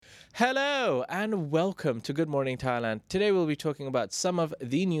Hello and welcome to Good Morning Thailand. Today we'll be talking about some of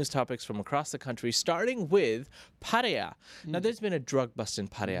the news topics from across the country, starting with Pattaya. Now, there's been a drug bust in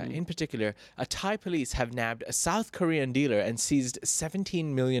Pattaya. In particular, Thai police have nabbed a South Korean dealer and seized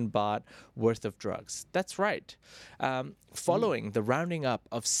 17 million baht worth of drugs. That's right. Following the rounding up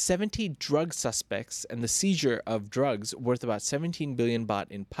of 70 drug suspects and the seizure of drugs worth about 17 billion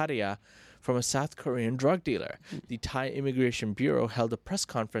baht in Pattaya from a South Korean drug dealer. The Thai Immigration Bureau held a press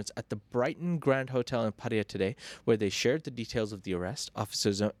conference at the Brighton Grand Hotel in Pattaya today, where they shared the details of the arrest.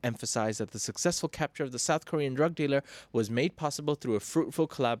 Officers emphasized that the successful capture of the South Korean drug dealer was made possible through a fruitful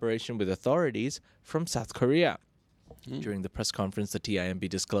collaboration with authorities from South Korea. During the press conference, the TIMB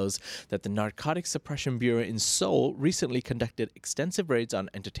disclosed that the Narcotics Suppression Bureau in Seoul recently conducted extensive raids on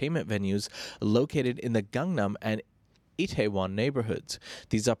entertainment venues located in the Gangnam and Itaewon neighborhoods.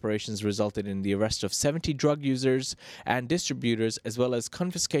 These operations resulted in the arrest of 70 drug users and distributors, as well as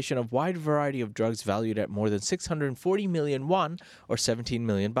confiscation of a wide variety of drugs valued at more than 640 million won, or 17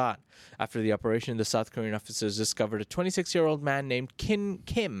 million baht. After the operation, the South Korean officers discovered a 26-year-old man named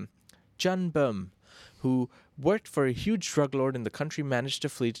Kim Jun-bum, who worked for a huge drug lord in the country, managed to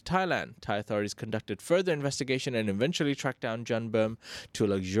flee to Thailand. Thai authorities conducted further investigation and eventually tracked down Jun-bum to a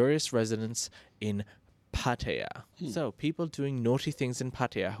luxurious residence in Pattaya. So, people doing naughty things in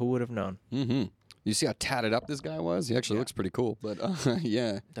Pattaya, who would have known? You see how tatted up this guy was? He actually looks pretty cool, but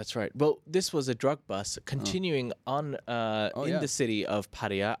yeah. That's right. Well, this was a drug bust. Continuing on in the city of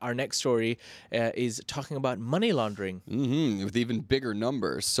Pattaya, our next story is talking about money laundering. With even bigger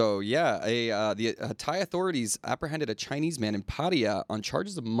numbers. So, yeah, the Thai authorities apprehended a Chinese man in Pattaya on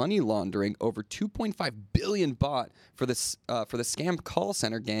charges of money laundering over 2.5 billion baht for the scam call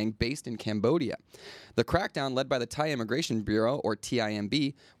center gang based in Cambodia. The crackdown, led by the Thai Immigration Bureau, or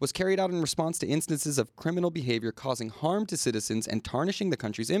TIMB, was carried out in response to instances of criminal behavior causing harm to citizens and tarnishing the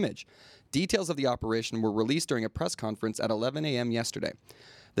country's image. Details of the operation were released during a press conference at 11 a.m. yesterday.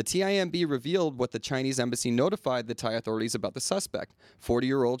 The TIMB revealed what the Chinese embassy notified the Thai authorities about the suspect,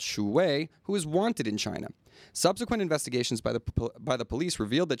 40-year-old Shu Wei, who is wanted in China. Subsequent investigations by the police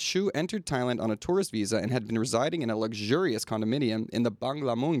revealed that Shu entered Thailand on a tourist visa and had been residing in a luxurious condominium in the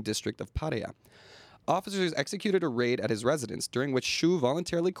Banglamung district of Pattaya. Officers executed a raid at his residence, during which Shu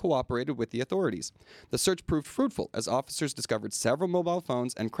voluntarily cooperated with the authorities. The search proved fruitful, as officers discovered several mobile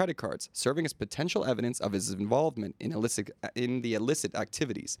phones and credit cards, serving as potential evidence of his involvement in the illicit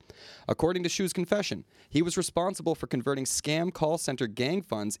activities. According to Shu's confession, he was responsible for converting scam call center gang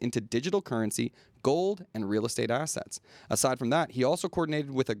funds into digital currency, gold, and real estate assets. Aside from that, he also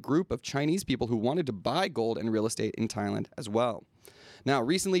coordinated with a group of Chinese people who wanted to buy gold and real estate in Thailand as well. Now,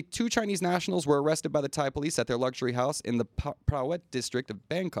 recently, 2 Chinese nationals were arrested by the Thai police at their luxury house in the Prawet district of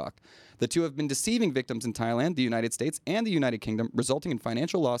Bangkok. The two have been deceiving victims in Thailand, the United States, and the United Kingdom, resulting in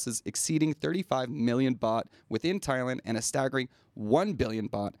financial losses exceeding 35 million baht within Thailand and a staggering 1 billion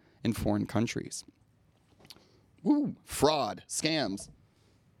baht in foreign countries. Fraud, scams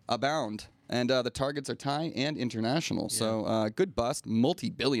abound. And the targets are Thai and international. Yeah. So good bust,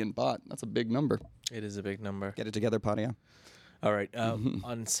 multi-billion baht. That's a big number. It is a big number. Get it together, Pattaya. All right,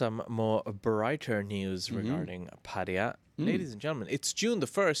 on some more brighter news regarding Pattaya. Ladies and gentlemen, it's June the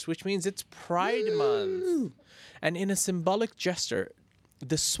 1st, which means it's Pride Month. And in a symbolic gesture,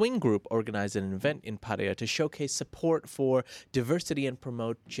 the Swing Group organized an event in Pattaya to showcase support for diversity and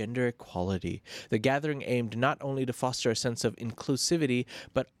promote gender equality. The gathering aimed not only to foster a sense of inclusivity,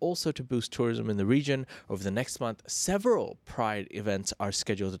 but also to boost tourism in the region. Over the next month, several Pride events are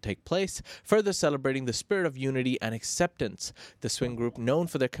scheduled to take place, further celebrating the spirit of unity and acceptance. The Swing Group, known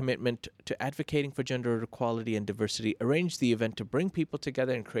for their commitment to advocating for gender equality and diversity, arranged the event to bring people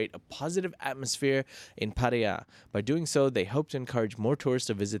together and create a positive atmosphere in Pattaya. By doing so, they hope to encourage more tourists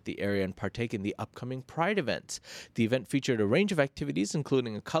to visit the area and partake in the upcoming Pride events. The event featured a range of activities,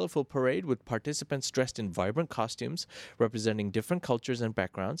 including a colorful parade with participants dressed in vibrant costumes representing different cultures and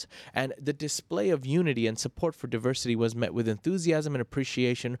backgrounds, and the display of unity and support for diversity was met with enthusiasm and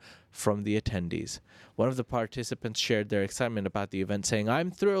appreciation from the attendees. One of the participants shared their excitement about the event, saying,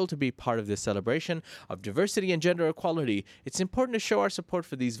 "I'm thrilled to be part of this celebration of diversity and gender equality. It's important to show our support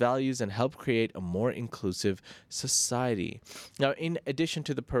for these values and help create a more inclusive society." Now, in addition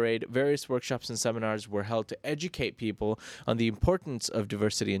to the parade, various workshops and seminars were held to educate people on the importance of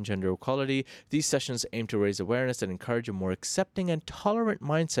diversity and gender equality. These sessions aim to raise awareness and encourage a more accepting and tolerant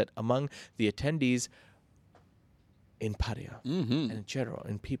mindset among the attendees in Pattaya and in general,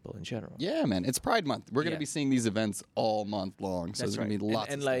 in people in general. Yeah, man. It's Pride Month. We're going to be seeing these events all month long. So That's there's going to be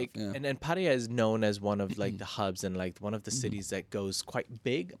lots and of like, stuff. Yeah. and Pattaya is known as one of like the hubs and like one of the cities that goes quite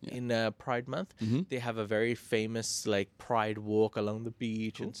big in Pride Month. They have a very famous like Pride walk along the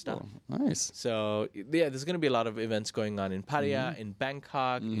beach and stuff. Nice. So yeah, there's going to be a lot of events going on in Pattaya, in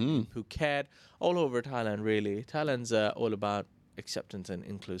Bangkok, in Phuket, all over Thailand. Really, Thailand's all about acceptance and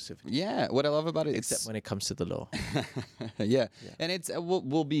inclusivity. Yeah, what I love about it, Except when it comes to the law. yeah, and it's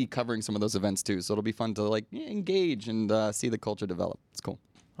we'll be covering some of those events too, so it'll be fun to like engage and see the culture develop. It's cool.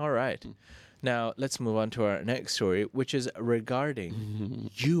 All right. Now, let's move on to our next story, which is regarding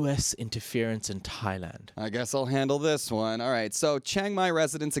U.S. interference in Thailand. I guess I'll handle this one. All right. So, Chiang Mai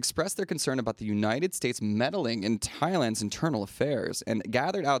residents expressed their concern about the United States meddling in Thailand's internal affairs and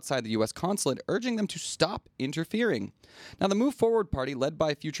gathered outside the U.S. consulate, urging them to stop interfering. Now, the Move Forward Party, led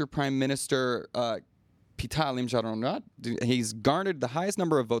by future Prime Minister Pita Limjaroenrat, he's garnered the highest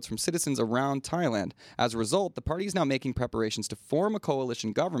number of votes from citizens around Thailand. As a result, the party is now making preparations to form a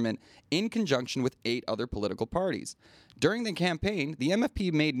coalition government in conjunction with 8 other political parties. During the campaign, the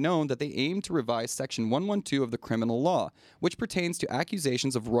MFP made known that they aim to revise Section 112 of the criminal law, which pertains to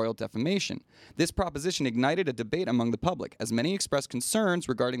accusations of royal defamation. This proposition ignited a debate among the public, as many expressed concerns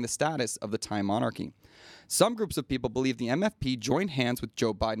regarding the status of the Thai monarchy. Some groups of people believe the MFP joined hands with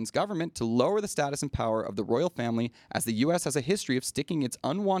Joe Biden's government to lower the status and power of the royal family, as the U.S. has a history of sticking its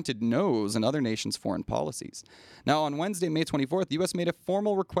unwanted nose in other nations' foreign policies. Now, on Wednesday, May 24th, the U.S. made a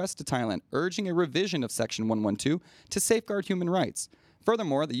formal request to Thailand, urging a revision of Section 112 to safeguard human rights.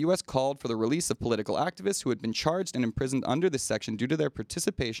 Furthermore, the U.S. called for the release of political activists who had been charged and imprisoned under this section due to their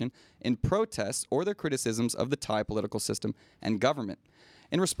participation in protests or their criticisms of the Thai political system and government.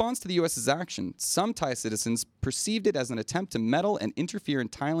 In response to the U.S.'s action, some Thai citizens perceived it as an attempt to meddle and interfere in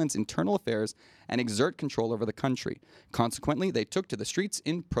Thailand's internal affairs and exert control over the country. Consequently, they took to the streets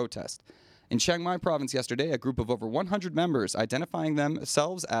in protest. In Chiang Mai province yesterday, a group of over 100 members, identifying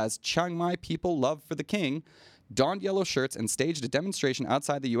themselves as Chiang Mai People Love for the King, donned yellow shirts and staged a demonstration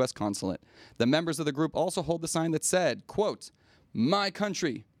outside the U.S. consulate. The members of the group also hold the sign that said, quote, "My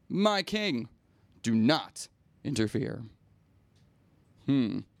country, my king, do not interfere."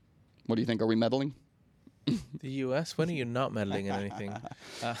 What do you think? Are we meddling? The U.S.? When are you not meddling in anything?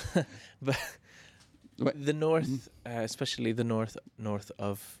 But the north, especially the north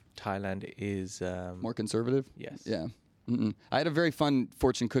of Thailand, is more conservative? Yes. Yeah. I had a very fun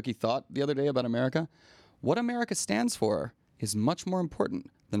fortune cookie thought the other day about America. What America stands for is much more important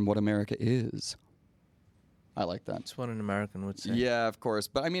than what America is. I like that. That's what an American would say. Yeah, of course.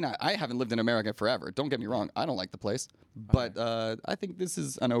 But I mean, I haven't lived in America forever. Don't get me wrong. I don't like the place. But I think this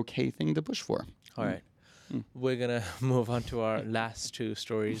is an okay thing to push for. All right. We're going to move on to our last 2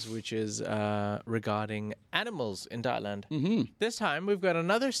 stories, which is regarding animals in Thailand. This time, we've got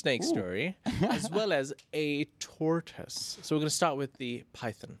another snake story, as well as a tortoise. So we're going to start with the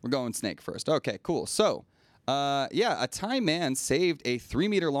python. We're going snake first. Okay, cool. So, a Thai man saved a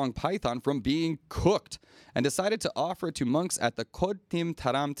 3-meter-long python from being cooked and decided to offer it to monks at the Khod Tim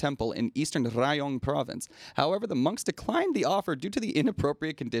Tharam temple in eastern Rayong province. However, the monks declined the offer due to the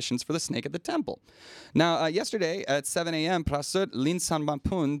inappropriate conditions for the snake at the temple. Now, yesterday at 7 a.m., Prasut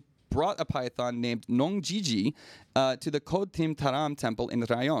Linsanbapun brought a python named Nong Gigi to the Khod Tim Tharam temple in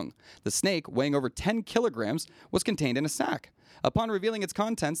Rayong. The snake, weighing over 10 kilograms, was contained in a sack. Upon revealing its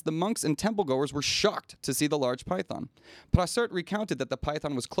contents, the monks and temple-goers were shocked to see the large python. Prasert recounted that the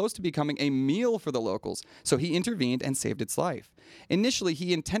python was close to becoming a meal for the locals, so he intervened and saved its life. Initially,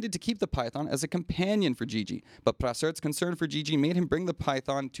 he intended to keep the python as a companion for Gigi, but Prasert's concern for Gigi made him bring the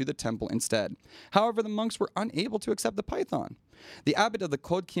python to the temple instead. However, the monks were unable to accept the python. The abbot of the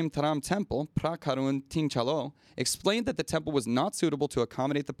Khod Kim Tharam temple, Prakarun Tingchalo, explained that the temple was not suitable to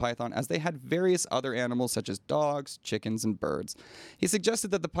accommodate the python as they had various other animals such as dogs, chickens, and birds. He suggested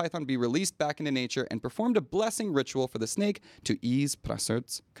that the python be released back into nature and performed a blessing ritual for the snake to ease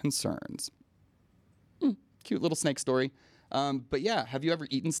Prasert's concerns. Cute little snake story. But yeah, have you ever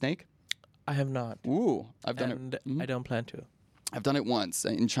eaten snake? I have not. Ooh, I've done it. I don't plan to. I've done it once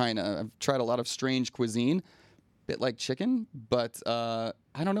in China. I've tried a lot of strange cuisine. Bit like chicken, but I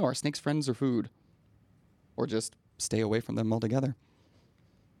don't know. Are snakes friends or food? Or just stay away from them altogether?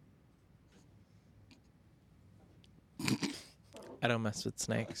 I don't mess with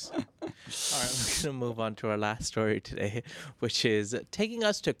snakes. All right, we're going to move on to our last story today, which is taking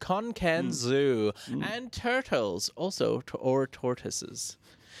us to Konkan Zoo and turtles, also, or tortoises.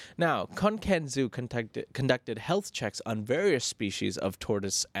 Now, Konkan Zoo conducted health checks on various species of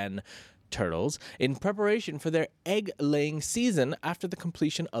tortoise and turtles in preparation for their egg-laying season after the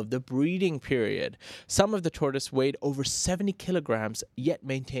completion of the breeding period. Some of the tortoise weighed over 70 kilograms, yet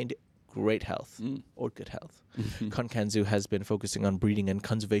maintained great health or good health. Khon Kaen Zoo has been focusing on breeding and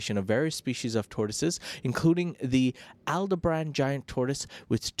conservation of various species of tortoises, including the Aldebaran giant tortoise,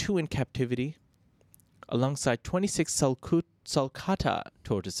 with 2 in captivity, alongside 26 sulcata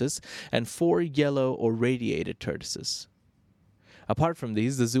tortoises and 4 yellow or radiated tortoises. Apart from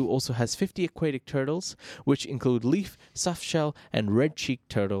these, the zoo also has 50 aquatic turtles, which include leaf, softshell, and red-cheeked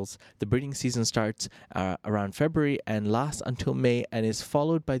turtles. The breeding season starts around February and lasts until May and is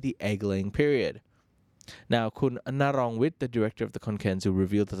followed by the egg-laying period. Now, Kun Narongwit, the director of the Khon Kaen Zoo,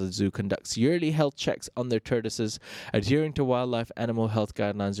 revealed that the zoo conducts yearly health checks on their tortoises, adhering to wildlife animal health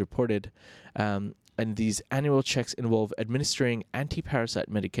guidelines reported. And these annual checks involve administering anti-parasite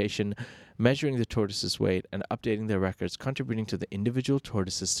medication, measuring the tortoise's weight, and updating their records, contributing to the individual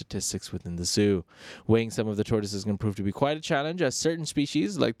tortoise's statistics within the zoo. Weighing some of the tortoises can prove to be quite a challenge, as certain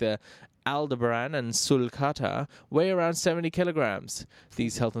species, like the Aldebaran and Sulcata, weigh around 70 kilograms.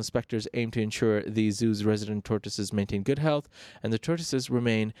 These health inspectors aim to ensure the zoo's resident tortoises maintain good health, and the tortoises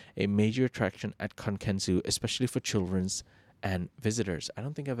remain a major attraction at Khon Kaen Zoo, especially for children's and visitors. I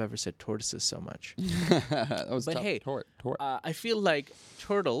don't think I've ever said tortoises so much. That was but tough. hey, Tort. I feel like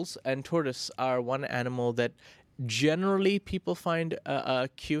turtles and tortoise are one animal that generally people find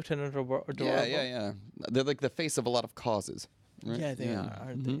cute and adorable. Yeah. They're like the face of a lot of causes. Right? Yeah, they are,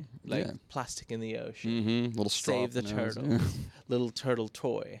 aren't they? Like plastic in the ocean. Little straw. Save the turtle. Little turtle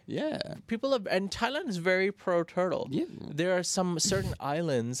toy. Yeah. And Thailand is very pro turtle. Yeah. There are some certain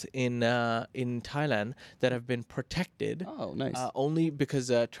islands in Thailand that have been protected. Oh, nice. Only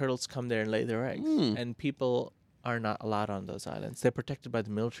because turtles come there and lay their eggs, and people are not allowed on those islands. They're protected by the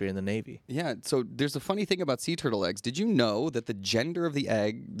military and the Navy. Yeah, so there's a funny thing about sea turtle eggs. Did you know that the gender of the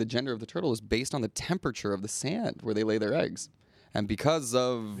egg, the gender of the turtle, is based on the temperature of the sand where they lay their eggs? And because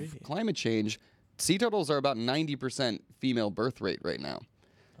of climate change, sea turtles are about 90% female birth rate right now.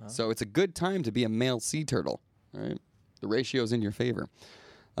 So it's a good time to be a male sea turtle, right? The ratio's in your favor.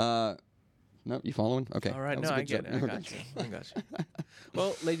 No, you following? Okay. All right, no, I get it. I got you.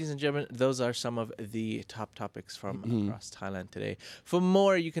 Well, ladies and gentlemen, those are some of the top topics from across Thailand today. For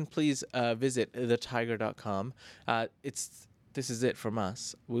more, you can please visit thetiger.com. This is it from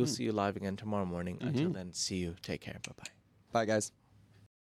us. We'll see you live again tomorrow morning. Until then, see you. Take care. Bye-bye. Bye, guys.